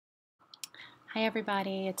Hi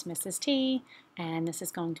everybody, it's Mrs. T, and this is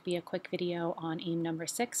going to be a quick video on aim number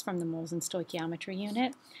 6 from the moles and stoichiometry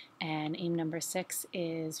unit. And aim number 6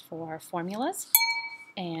 is for formulas.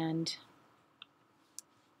 And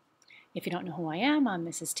if you don't know who I am, I'm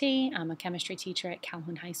Mrs. T. I'm a chemistry teacher at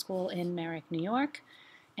Calhoun High School in Merrick, New York.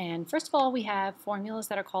 And first of all, we have formulas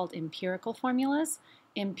that are called empirical formulas.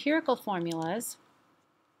 Empirical formulas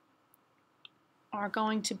are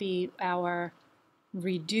going to be our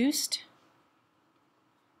reduced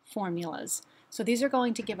formulas. So these are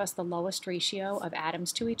going to give us the lowest ratio of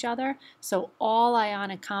atoms to each other. So all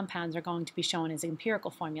ionic compounds are going to be shown as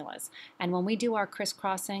empirical formulas. And when we do our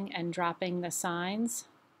crisscrossing and dropping the signs,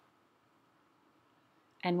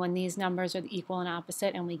 and when these numbers are equal and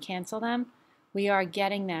opposite and we cancel them, we are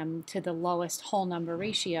getting them to the lowest whole number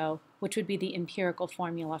ratio, which would be the empirical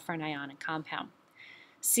formula for an ionic compound.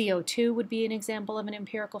 CO2 would be an example of an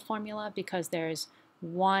empirical formula because there's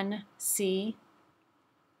 1 C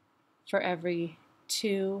for every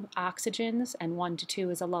 2 oxygens, and 1 to 2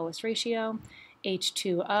 is the lowest ratio.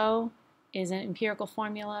 H2O is an empirical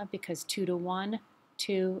formula because 2 to 1,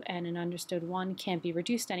 2 and an understood 1 can't be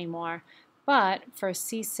reduced anymore. But for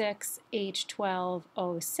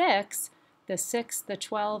C6H12O6, the 6, the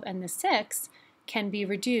 12, and the 6 can be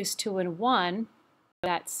reduced to a 1.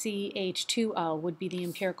 That CH2O would be the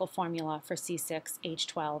empirical formula for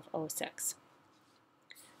C6H12O6.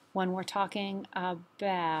 When we're talking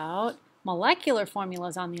about molecular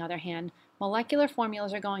formulas, on the other hand, molecular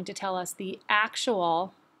formulas are going to tell us the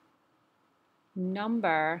actual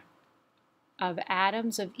number of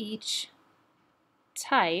atoms of each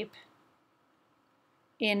type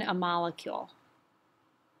in a molecule.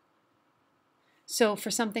 So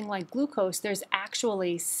for something like glucose, there's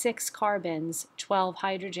actually 6 carbons, 12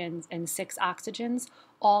 hydrogens, and 6 oxygens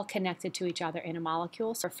all connected to each other in a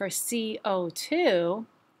molecule. So for CO2,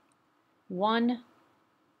 1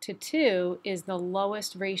 to 2 is the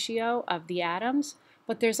lowest ratio of the atoms,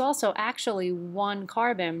 but there's also actually 1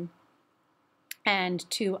 carbon and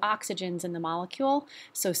 2 oxygens in the molecule.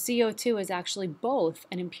 So CO2 is actually both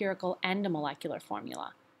an empirical and a molecular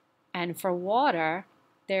formula. And for water,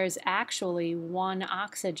 there's actually 1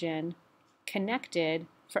 oxygen connected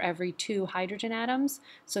for every 2 hydrogen atoms.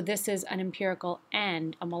 So this is an empirical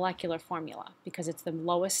and a molecular formula because it's the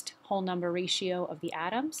lowest whole number ratio of the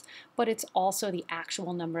atoms, but it's also the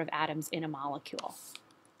actual number of atoms in a molecule.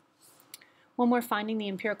 When we're finding the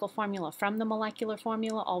empirical formula from the molecular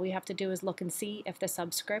formula, all we have to do is look and see if the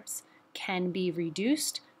subscripts can be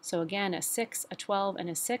reduced. So again, a 6, a 12, and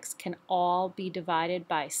a 6 can all be divided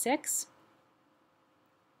by 6.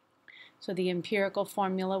 So the empirical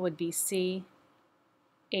formula would be CH2O,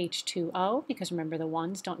 because remember the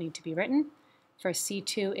 1s don't need to be written. For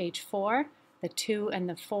C2H4, the 2 and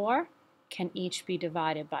the 4 can each be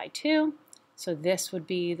divided by 2. So this would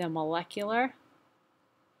be the molecular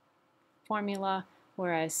formula,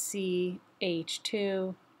 whereas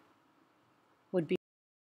CH2 would be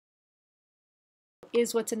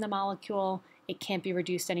is what's in the molecule. It can't be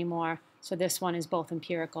reduced anymore. So this one is both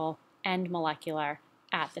empirical and molecular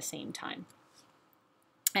at the same time.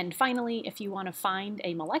 And finally, if you want to find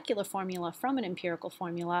a molecular formula from an empirical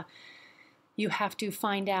formula, you have to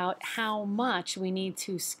find out how much we need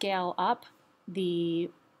to scale up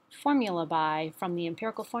the formula by from the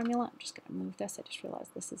empirical formula. I'm just going to move this. I just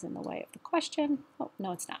realized this is in the way of the question. Oh,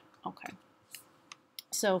 no, it's not. Okay.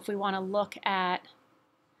 So if we want to look at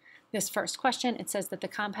this first question, it says that the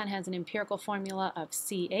compound has an empirical formula of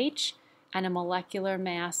CH and a molecular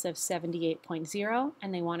mass of 78.0,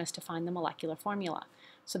 and they want us to find the molecular formula.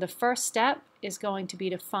 So the first step is going to be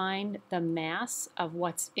to find the mass of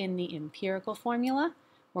what's in the empirical formula.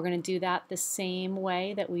 We're going to do that the same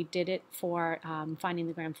way that we did it for finding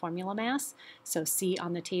the gram formula mass. So C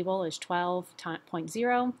on the table is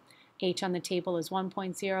 12.0, H on the table is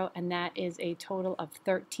 1.0, and that is a total of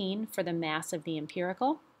 13 for the mass of the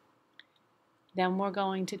empirical. Then we're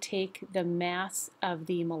going to take the mass of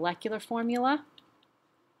the molecular formula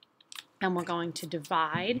and we're going to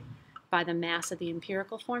divide by the mass of the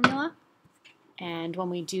empirical formula. And when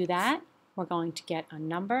we do that, we're going to get a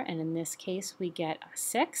number, and in this case we get a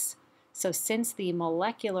 6. So since the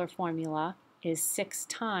molecular formula is 6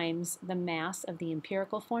 times the mass of the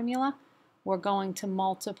empirical formula, we're going to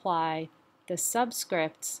multiply the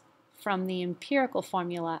subscripts from the empirical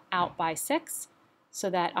formula out by 6, so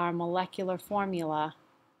that our molecular formula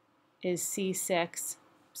is C6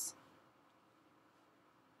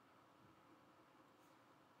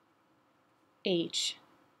 H6.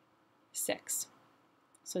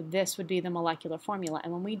 So this would be the molecular formula.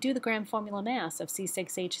 And when we do the gram formula mass of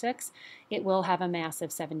C6H6, it will have a mass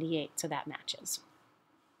of 78, so that matches.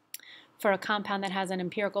 for a compound that has an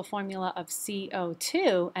empirical formula of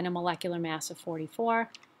CO2 and a molecular mass of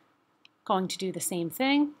 44, going to do the same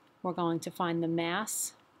thing. We're going to find the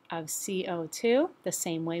mass of CO2 the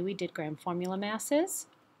same way we did gram formula masses.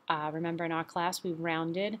 Remember in our class we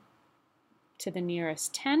rounded to the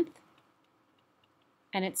nearest tenth,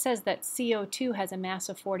 and it says that CO2 has a mass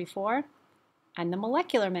of 44 and the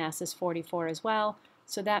molecular mass is 44 as well,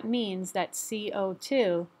 so that means that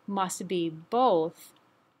CO2 must be both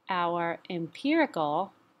our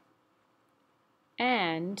empirical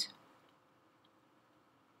and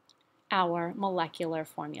our molecular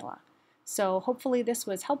formula. So hopefully this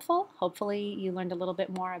was helpful. Hopefully you learned a little bit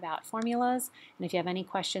more about formulas, and if you have any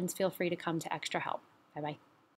questions, feel free to come to Extra Help. Bye-bye.